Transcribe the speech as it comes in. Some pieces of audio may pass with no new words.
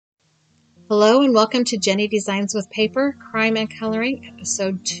Hello and welcome to Jennie Designs with Paper, Crime and Coloring,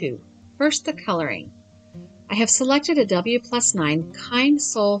 Episode 2. First, the coloring. I have selected a W+9 Kind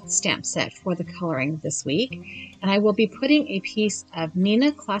Soul stamp set for the coloring this week, and I will be putting a piece of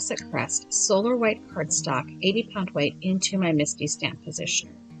Neenah Classic Crest Solar White cardstock 80-pound weight into my MISTI stamp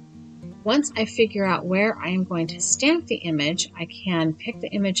positioner. Once I figure out where I am going to stamp the image, I can pick the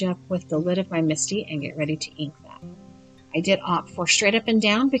image up with the lid of my MISTI and get ready to ink that. I did opt for straight up and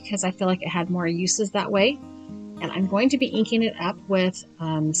down because I feel like it had more uses that way. And I'm going to be inking it up with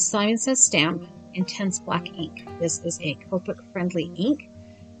Simon Says Stamp Intense Black ink. This is a Copic friendly ink.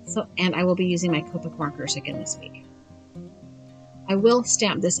 And I will be using my Copic markers again this week. I will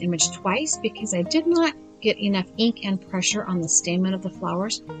stamp this image twice because I did not get enough ink and pressure on the stamen of the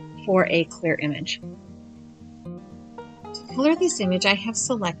flowers for a clear image. To color this image, I have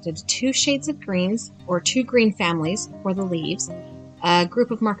selected 2 shades of greens, or 2 green families for the leaves, a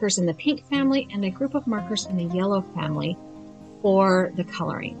group of markers in the pink family, and a group of markers in the yellow family for the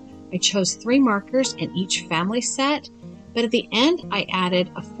coloring. I chose 3 markers in each family set, but at the end I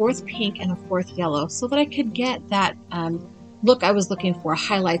added a 4th pink and a 4th yellow so that I could get that look I was looking for,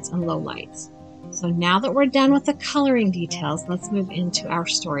 highlights and lowlights. So now that we're done with the coloring details, let's move into our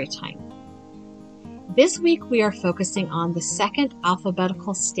story time. This week we are focusing on the 2nd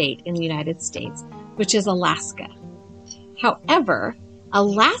alphabetical state in the United States, which is Alaska. However,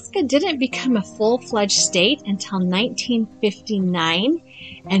 Alaska didn't become a full-fledged state until 1959,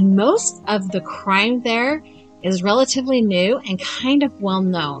 and most of the crime there is relatively new and kind of well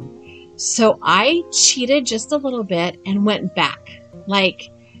known. So I cheated just a little bit and went back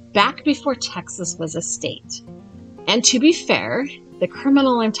before Texas was a state. And to be fair, the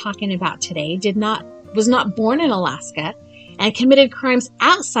criminal I'm talking about today was not born in Alaska and committed crimes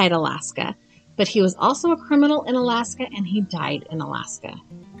outside Alaska, but he was also a criminal in Alaska and he died in Alaska.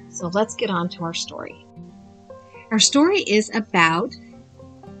 So let's get on to our story. Our story is about,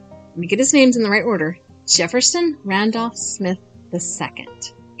 let me get his names in the right order, Jefferson Randolph Smith II,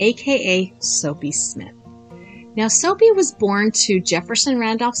 aka Soapy Smith. Now, Soapy was born to Jefferson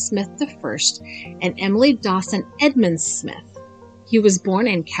Randolph Smith I and Emily Dawson Edmonds Smith. He was born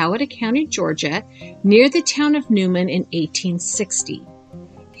in Coweta County, Georgia, near the town of Newman in 1860.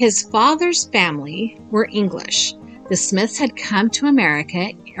 His father's family were English. The Smiths had come to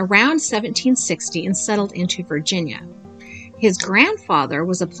America around 1760 and settled into Virginia. His grandfather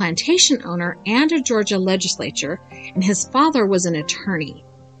was a plantation owner and a Georgia legislator, and his father was an attorney.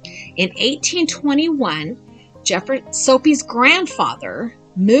 In 1821, Soapy's grandfather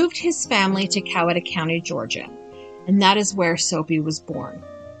moved his family to Coweta County, Georgia, and that is where Soapy was born.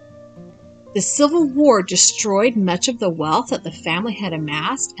 The Civil War destroyed much of the wealth that the family had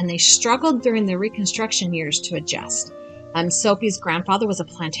amassed, and they struggled during the Reconstruction years to adjust. Soapy's grandfather was a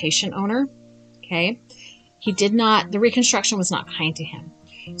plantation owner. The Reconstruction was not kind to him.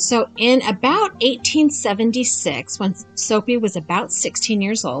 So in about 1876, when Soapy was about 16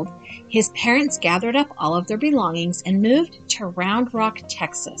 years old, his parents gathered up all of their belongings and moved to Round Rock,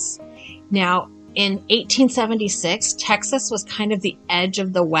 Texas. Now, in 1876, Texas was kind of the edge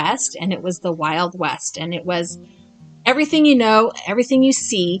of the West, and it was the Wild West, and it was everything you know, everything you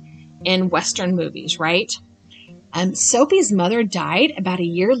see in Western movies, right? Soapy's mother died about a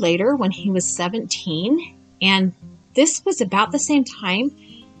year later when he was 17, and this was about the same time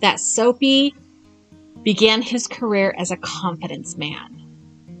that Soapy began his career as a confidence man.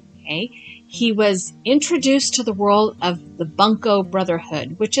 He was introduced to the world of the Bunco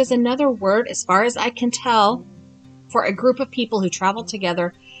Brotherhood, which is another word, as far as I can tell, for a group of people who travel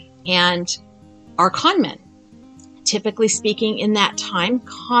together and are con men. Typically speaking, in that time,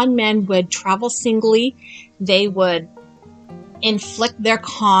 con men would travel singly. They would inflict their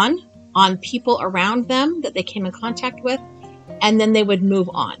con on people around them that they came in contact with, and then they would move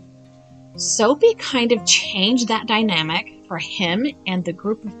on. Soapy kind of changed that dynamic for him and the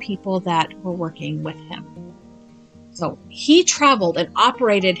group of people that were working with him. So he traveled and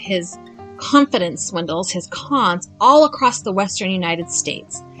operated his confidence swindles, his cons, all across the western United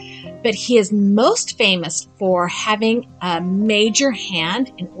States. But he is most famous for having a major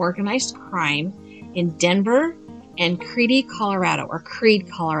hand in organized crime in Denver and Creedy, Colorado, or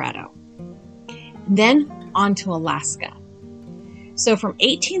Creede, Colorado. And then on to Alaska. So from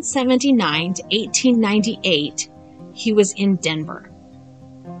 1879 to 1898, he was in Denver.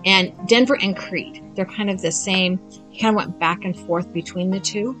 And Denver and Creede, they're kind of the same. He kind of went back and forth between the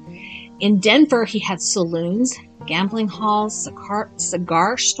two. In Denver, he had saloons, gambling halls,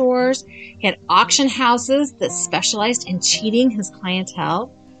 cigar stores. He had auction houses that specialized in cheating his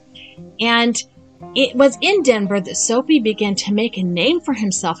clientele. And It was in Denver that Soapy began to make a name for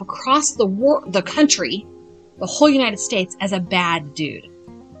himself across the country, the whole United States, as a bad dude.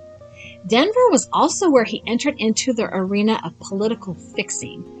 Denver was also where he entered into the arena of political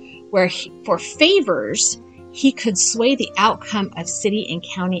fixing, where for favors, he could sway the outcome of city and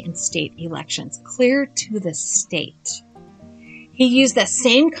county and state elections, clear to the state. He used the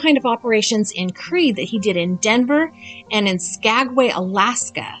same kind of operations in Creed that he did in Denver and in Skagway,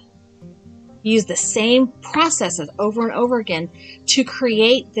 Alaska. He used the same processes over and over again to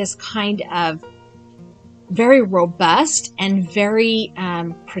create this kind of very robust and very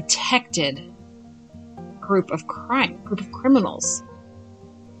protected group of criminals.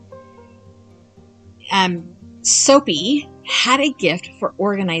 Soapy had a gift for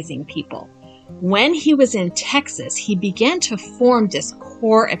organizing people. When he was in Texas, he began to form this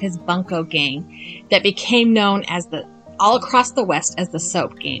core of his bunco gang that became known as all across the West as the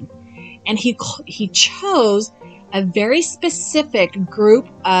Soap Gang. And he chose a very specific group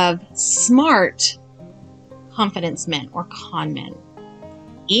of smart confidence men or con men.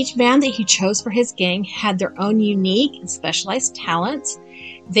 Each man that he chose for his gang had their own unique and specialized talents.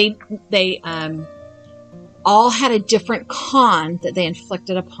 They all had a different con that they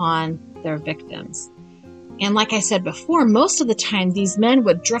inflicted upon their victims. And like I said before, most of the time these men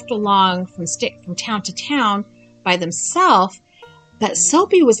would drift along from town to town by themselves, but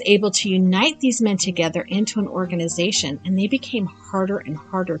Soapy was able to unite these men together into an organization, and they became harder and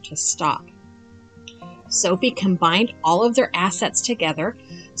harder to stop. Soapy combined all of their assets together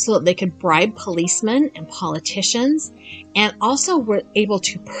so that they could bribe policemen and politicians, and also were able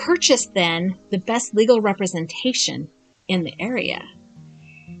to purchase then the best legal representation in the area.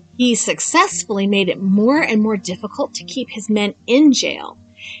 He successfully made it more and more difficult to keep his men in jail,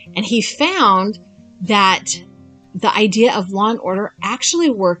 and he found that the idea of law and order actually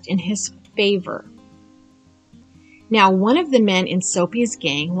worked in his favor. Now, one of the men in Soapy's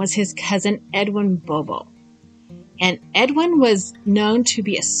gang was his cousin Edwin Bobo. And Edwin was known to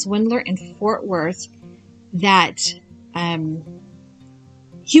be a swindler in Fort Worth that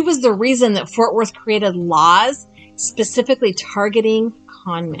he was the reason that Fort Worth created laws specifically targeting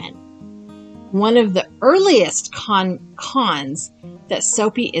con men. One of the earliest cons that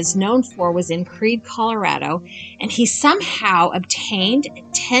Soapy is known for was in Creed, Colorado, and he somehow obtained a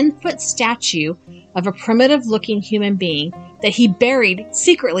 10-foot statue of a primitive-looking human being that he buried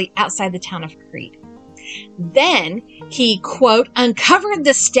secretly outside the town of Creed. Then he, quote, uncovered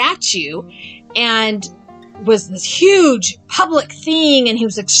the statue and was this huge public thing, and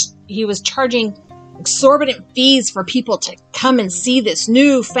he was charging exorbitant fees for people to come and see this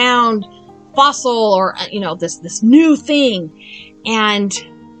newfound fossil or, this new thing, and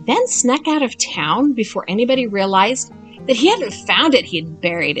then snuck out of town before anybody realized that he hadn't found it, he had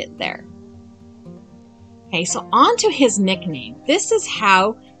buried it there. Okay, so on to his nickname. This is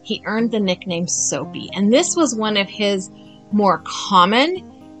how he earned the nickname Soapy, and this was one of his more common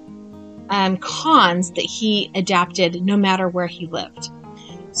cons that he adapted no matter where he lived.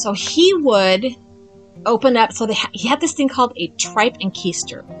 So he would open up, he had this thing called a tripe and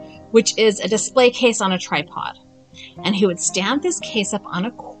keister, which is a display case on a tripod. And he would stand this case up on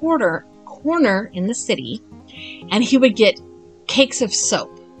a corner in the city, and he would get cakes of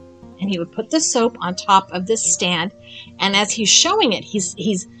soap. And he would put the soap on top of this stand, and as he's showing it,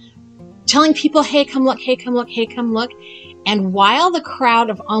 he's telling people, hey, come look, hey, come look, hey, come look. And while the crowd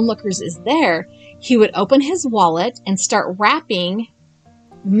of onlookers is there, he would open his wallet and start wrapping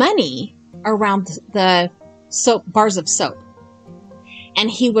money around the soap bars of soap. And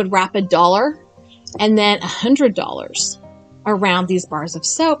he would wrap $1 and then $100 around these bars of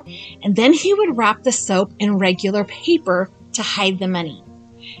soap. And then he would wrap the soap in regular paper to hide the money.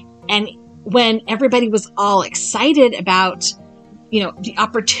 And when everybody was all excited about, the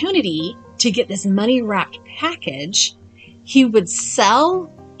opportunity to get this money wrapped package, he would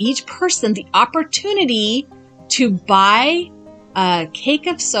sell each person the opportunity to buy a cake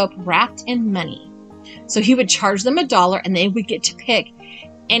of soap wrapped in money. So he would charge them $1 and they would get to pick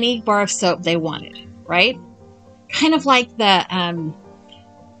any bar of soap they wanted, right? Kind of like the,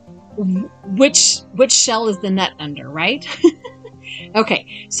 which shell is the nut under, right?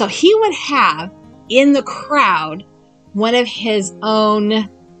 Okay, so he would have in the crowd one of his own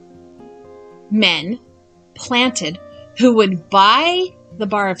men planted who would buy the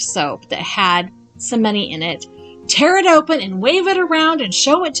bar of soap that had some money in it, tear it open and wave it around and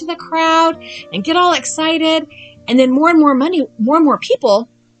show it to the crowd and get all excited. And then more and more people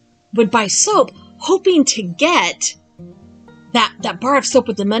would buy soap, hoping to get that bar of soap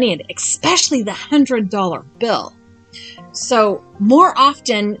with the money in it, especially the $100 bill. So more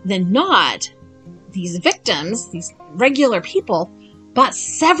often than not, these victims, these regular people, bought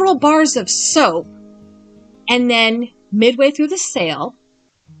several bars of soap, and then midway through the sale,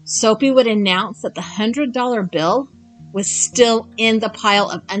 Soapy would announce that the $100 bill was still in the pile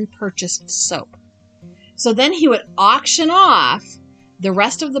of unpurchased soap. So then he would auction off the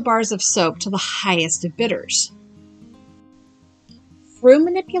rest of the bars of soap to the highest of bidders. Through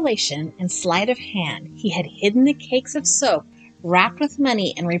manipulation and sleight of hand, he had hidden the cakes of soap wrapped with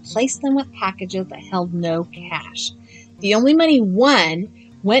money and replaced them with packages that held no cash. The only money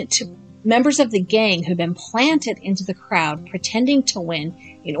won went to members of the gang who had been planted into the crowd pretending to win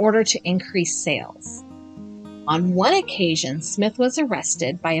in order to increase sales. On one occasion, Smith was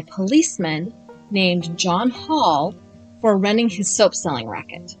arrested by a policeman named John Hall for running his soap selling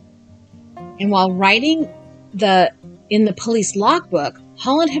racket. And while writing in the police logbook,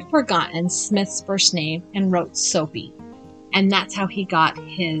 Holland had forgotten Smith's first name and wrote Soapy. And that's how he got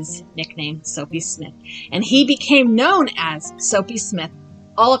his nickname, Soapy Smith. And he became known as Soapy Smith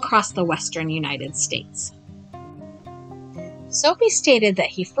all across the western United States. Soapy stated that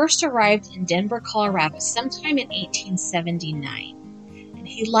he first arrived in Denver, Colorado sometime in 1879. And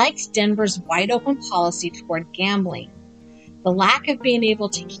he liked Denver's wide-open policy toward gambling. The lack of being able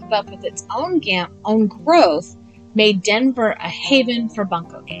to keep up with its own growth made Denver a haven for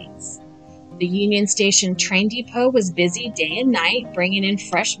bunco gangs. The Union Station train depot was busy day and night, bringing in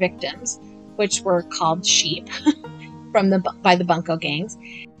fresh victims, which were called sheep, by the bunco gangs.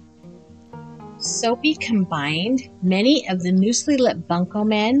 Soapy combined many of the loosely lit bunco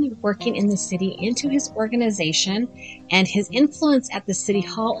men working in the city into his organization, and his influence at the city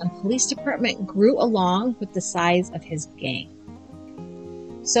hall and police department grew along with the size of his gang.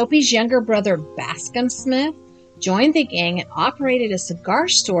 Soapy's younger brother, Bascom Smith, joined the gang and operated a cigar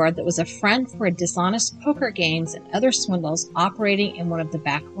store that was a front for dishonest poker games and other swindles operating in one of the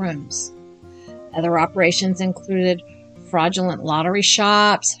back rooms. Other operations included fraudulent lottery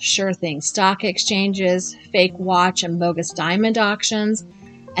shops, sure thing stock exchanges, fake watch and bogus diamond auctions,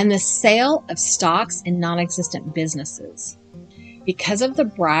 and the sale of stocks in non-existent businesses. Because of the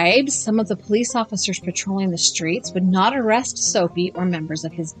bribes, some of the police officers patrolling the streets would not arrest Soapy or members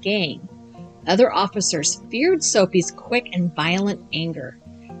of his gang. Other officers feared Soapy's quick and violent anger.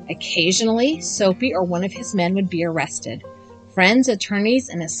 Occasionally, Soapy or one of his men would be arrested. Friends, attorneys,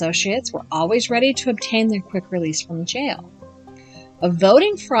 and associates were always ready to obtain their quick release from jail. A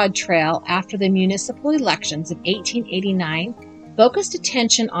voting fraud trail after the municipal elections of 1889 focused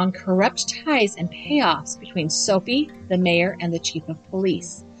attention on corrupt ties and payoffs between Soapy, the mayor, and the chief of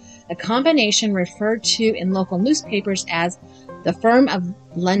police, a combination referred to in local newspapers as the firm of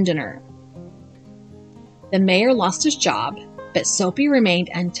Londoner. The mayor lost his job, but Soapy remained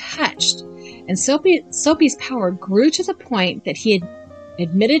untouched, and Soapy's power grew to the point that he had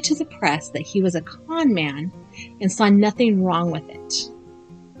admitted to the press that he was a con man and saw nothing wrong with it.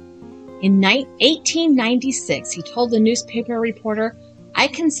 In 1896, he told the newspaper reporter, "I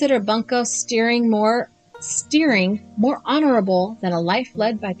consider bunco steering more honorable than a life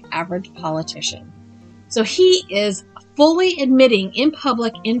led by the average politician." So he is fully admitting in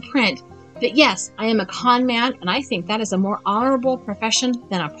public, in print, that yes, I am a con man, and I think that is a more honorable profession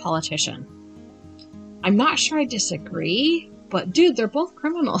than a politician. I'm not sure I disagree, but dude, they're both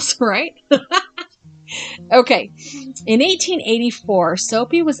criminals, right? Okay, in 1884,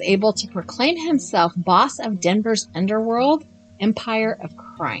 Soapy was able to proclaim himself boss of Denver's underworld empire of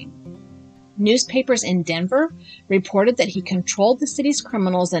crime. Newspapers in Denver reported that he controlled the city's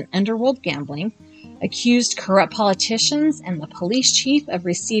criminals and underworld gambling, accused corrupt politicians and the police chief of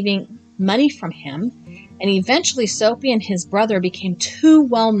receiving money from him, and eventually Soapy and his brother became too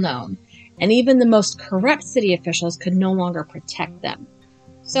well known, and even the most corrupt city officials could no longer protect them.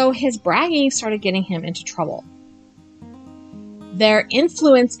 So his bragging started getting him into trouble. Their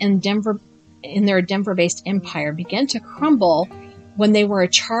influence in their Denver-based empire began to crumble when they were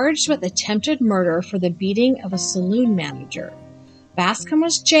charged with attempted murder for the beating of a saloon manager. Bascom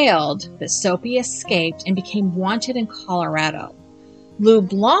was jailed, but Soapy escaped and became wanted in Colorado. Lou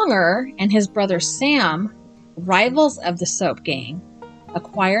Blonger and his brother Sam, rivals of the Soap gang,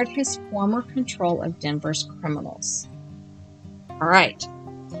 acquired his former control of Denver's criminals. All right,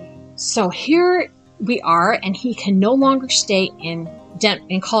 so here we are, and he can no longer stay in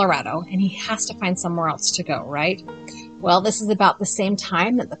Colorado, and he has to find somewhere else to go, right? Well, this is about the same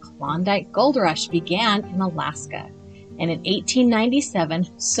time that the Klondike Gold Rush began in Alaska. And in 1897,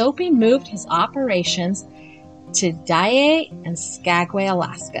 Soapy moved his operations to Dyea and Skagway,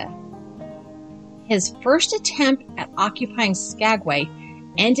 Alaska. His first attempt at occupying Skagway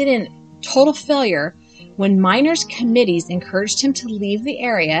ended in total failure when miners' committees encouraged him to leave the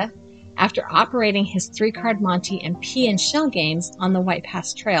area after operating his 3-card Monte and pea and shell games on the White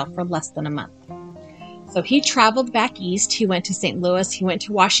Pass Trail for less than a month. So he traveled back east. He went to St. Louis, he went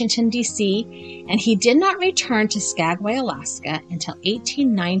to Washington, D.C., and he did not return to Skagway, Alaska until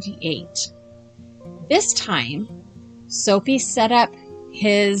 1898. This time, Soapy set up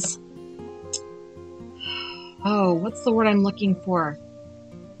his, what's the word I'm looking for?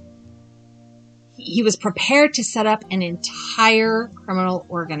 He was prepared to set up an entire criminal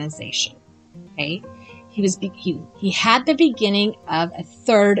organization. Okay, he had the beginning of a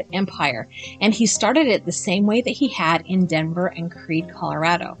third empire, and he started it the same way that he had in Denver and Creede,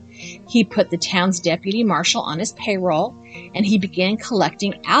 Colorado. He put the town's deputy marshal on his payroll, and he began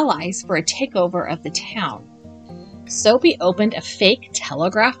collecting allies for a takeover of the town. Soapy opened a fake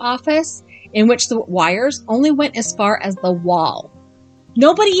telegraph office in which the wires only went as far as the wall.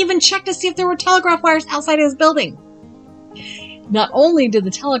 Nobody even checked to see if there were telegraph wires outside his building. Not only did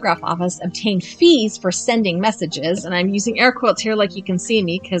the telegraph office obtain fees for sending messages, and I'm using air quotes here like you can see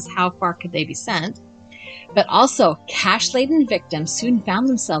me because how far could they be sent, but also cash-laden victims soon found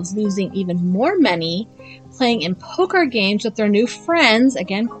themselves losing even more money playing in poker games with their new friends,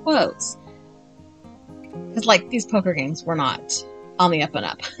 again quotes, because these poker games were not on the up and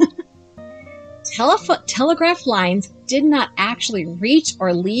up. Telegraph lines did not actually reach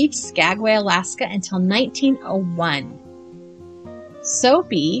or leave Skagway, Alaska until 1901.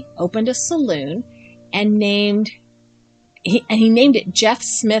 Soapy opened a saloon and named it Jeff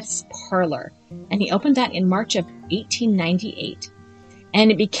Smith's Parlor, and he opened that in March of 1898.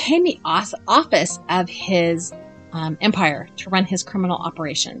 And it became the office of his empire to run his criminal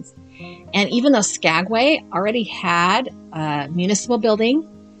operations. And even though Skagway already had a municipal building,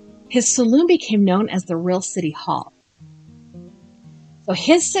 his saloon became known as the Real City Hall. So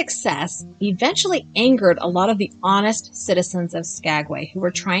his success eventually angered a lot of the honest citizens of Skagway who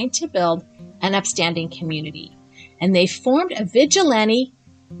were trying to build an upstanding community. And they formed a vigilante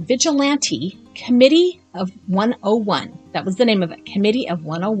Committee of 101. That was the name of it, Committee of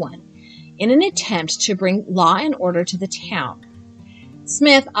 101, in an attempt to bring law and order to the town.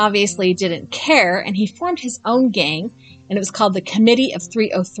 Smith obviously didn't care, and he formed his own gang, and it was called the Committee of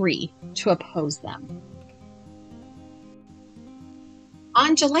 303 to oppose them.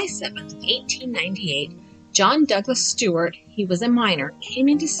 On July 7th, 1898, John Douglas Stewart, he was a miner, came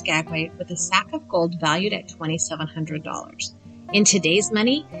into Skagway with a sack of gold valued at $2,700. In today's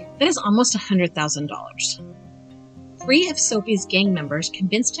money, that is almost $100,000. 3 of Soapy's gang members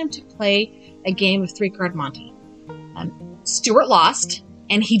convinced him to play a game of 3-card Monte. Stewart lost,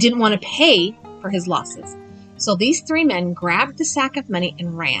 and he didn't want to pay for his losses. So these 3 men grabbed the sack of money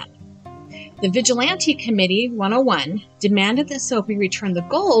and ran. The Vigilante Committee 101 demanded that Soapy return the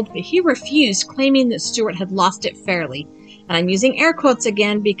gold, but he refused, claiming that Stewart had lost it fairly. And I'm using air quotes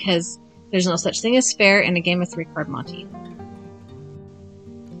again because there's no such thing as fair in a game of 3-card Monte.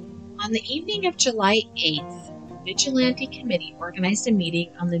 On the evening of July 8th, the Vigilante Committee organized a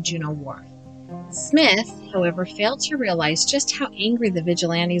meeting on the Juneau Wharf. Smith, however, failed to realize just how angry the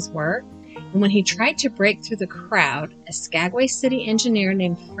vigilantes were, and when he tried to break through the crowd, a Skagway city engineer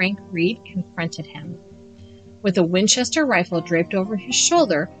named Frank Reed confronted him. With a Winchester rifle draped over his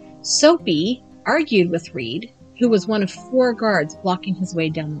shoulder, Soapy argued with Reed, who was one of 4 guards blocking his way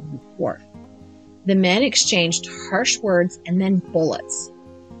down the wharf. The men exchanged harsh words and then bullets.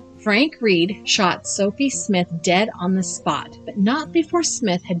 Frank Reed shot Soapy Smith dead on the spot, but not before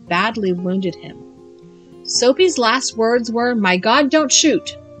Smith had badly wounded him. Soapy's last words were, "My God, don't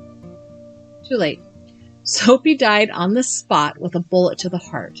shoot." Too late. Soapy died on the spot with a bullet to the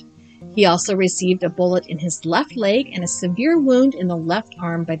heart. He also received a bullet in his left leg and a severe wound in the left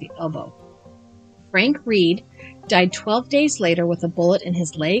arm by the elbow. Frank Reed died 12 days later with a bullet in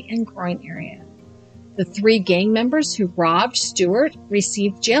his leg and groin area. The 3 gang members who robbed Stewart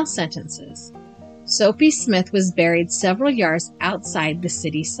received jail sentences. Soapy Smith was buried several yards outside the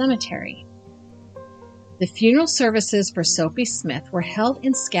city cemetery. The funeral services for Soapy Smith were held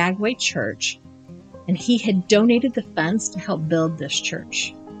in Skagway Church, and he had donated the funds to help build this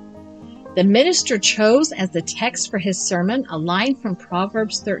church. The minister chose as the text for his sermon a line from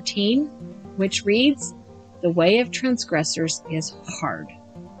Proverbs 13, which reads, "The way of transgressors is hard."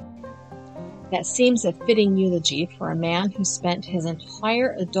 That seems a fitting eulogy for a man who spent his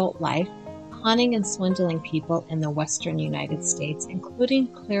entire adult life conning and swindling people in the western United States, including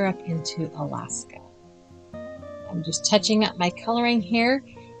clear up into Alaska. I'm just touching up my coloring here,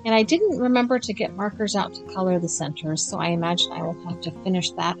 and I didn't remember to get markers out to color the centers, so I imagine I will have to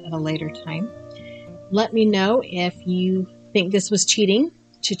finish that at a later time. Let me know if you think this was cheating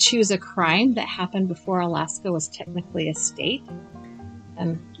to choose a crime that happened before Alaska was technically a state.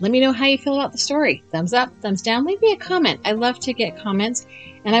 Let me know how you feel about the story. Thumbs up, thumbs down, leave me a comment. I love to get comments,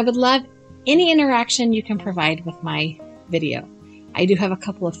 and I would love any interaction you can provide with my video. I do have a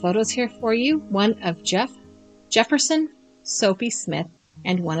couple of photos here for you, one of Jefferson, Soapy Smith,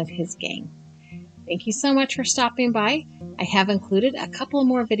 and one of his gang. Thank you so much for stopping by. I have included a couple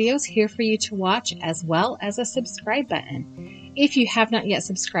more videos here for you to watch, as well as a subscribe button. If you have not yet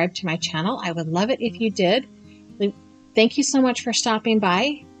subscribed to my channel, I would love it if you did. Thank you so much for stopping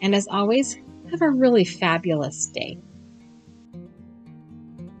by, and as always, have a really fabulous day.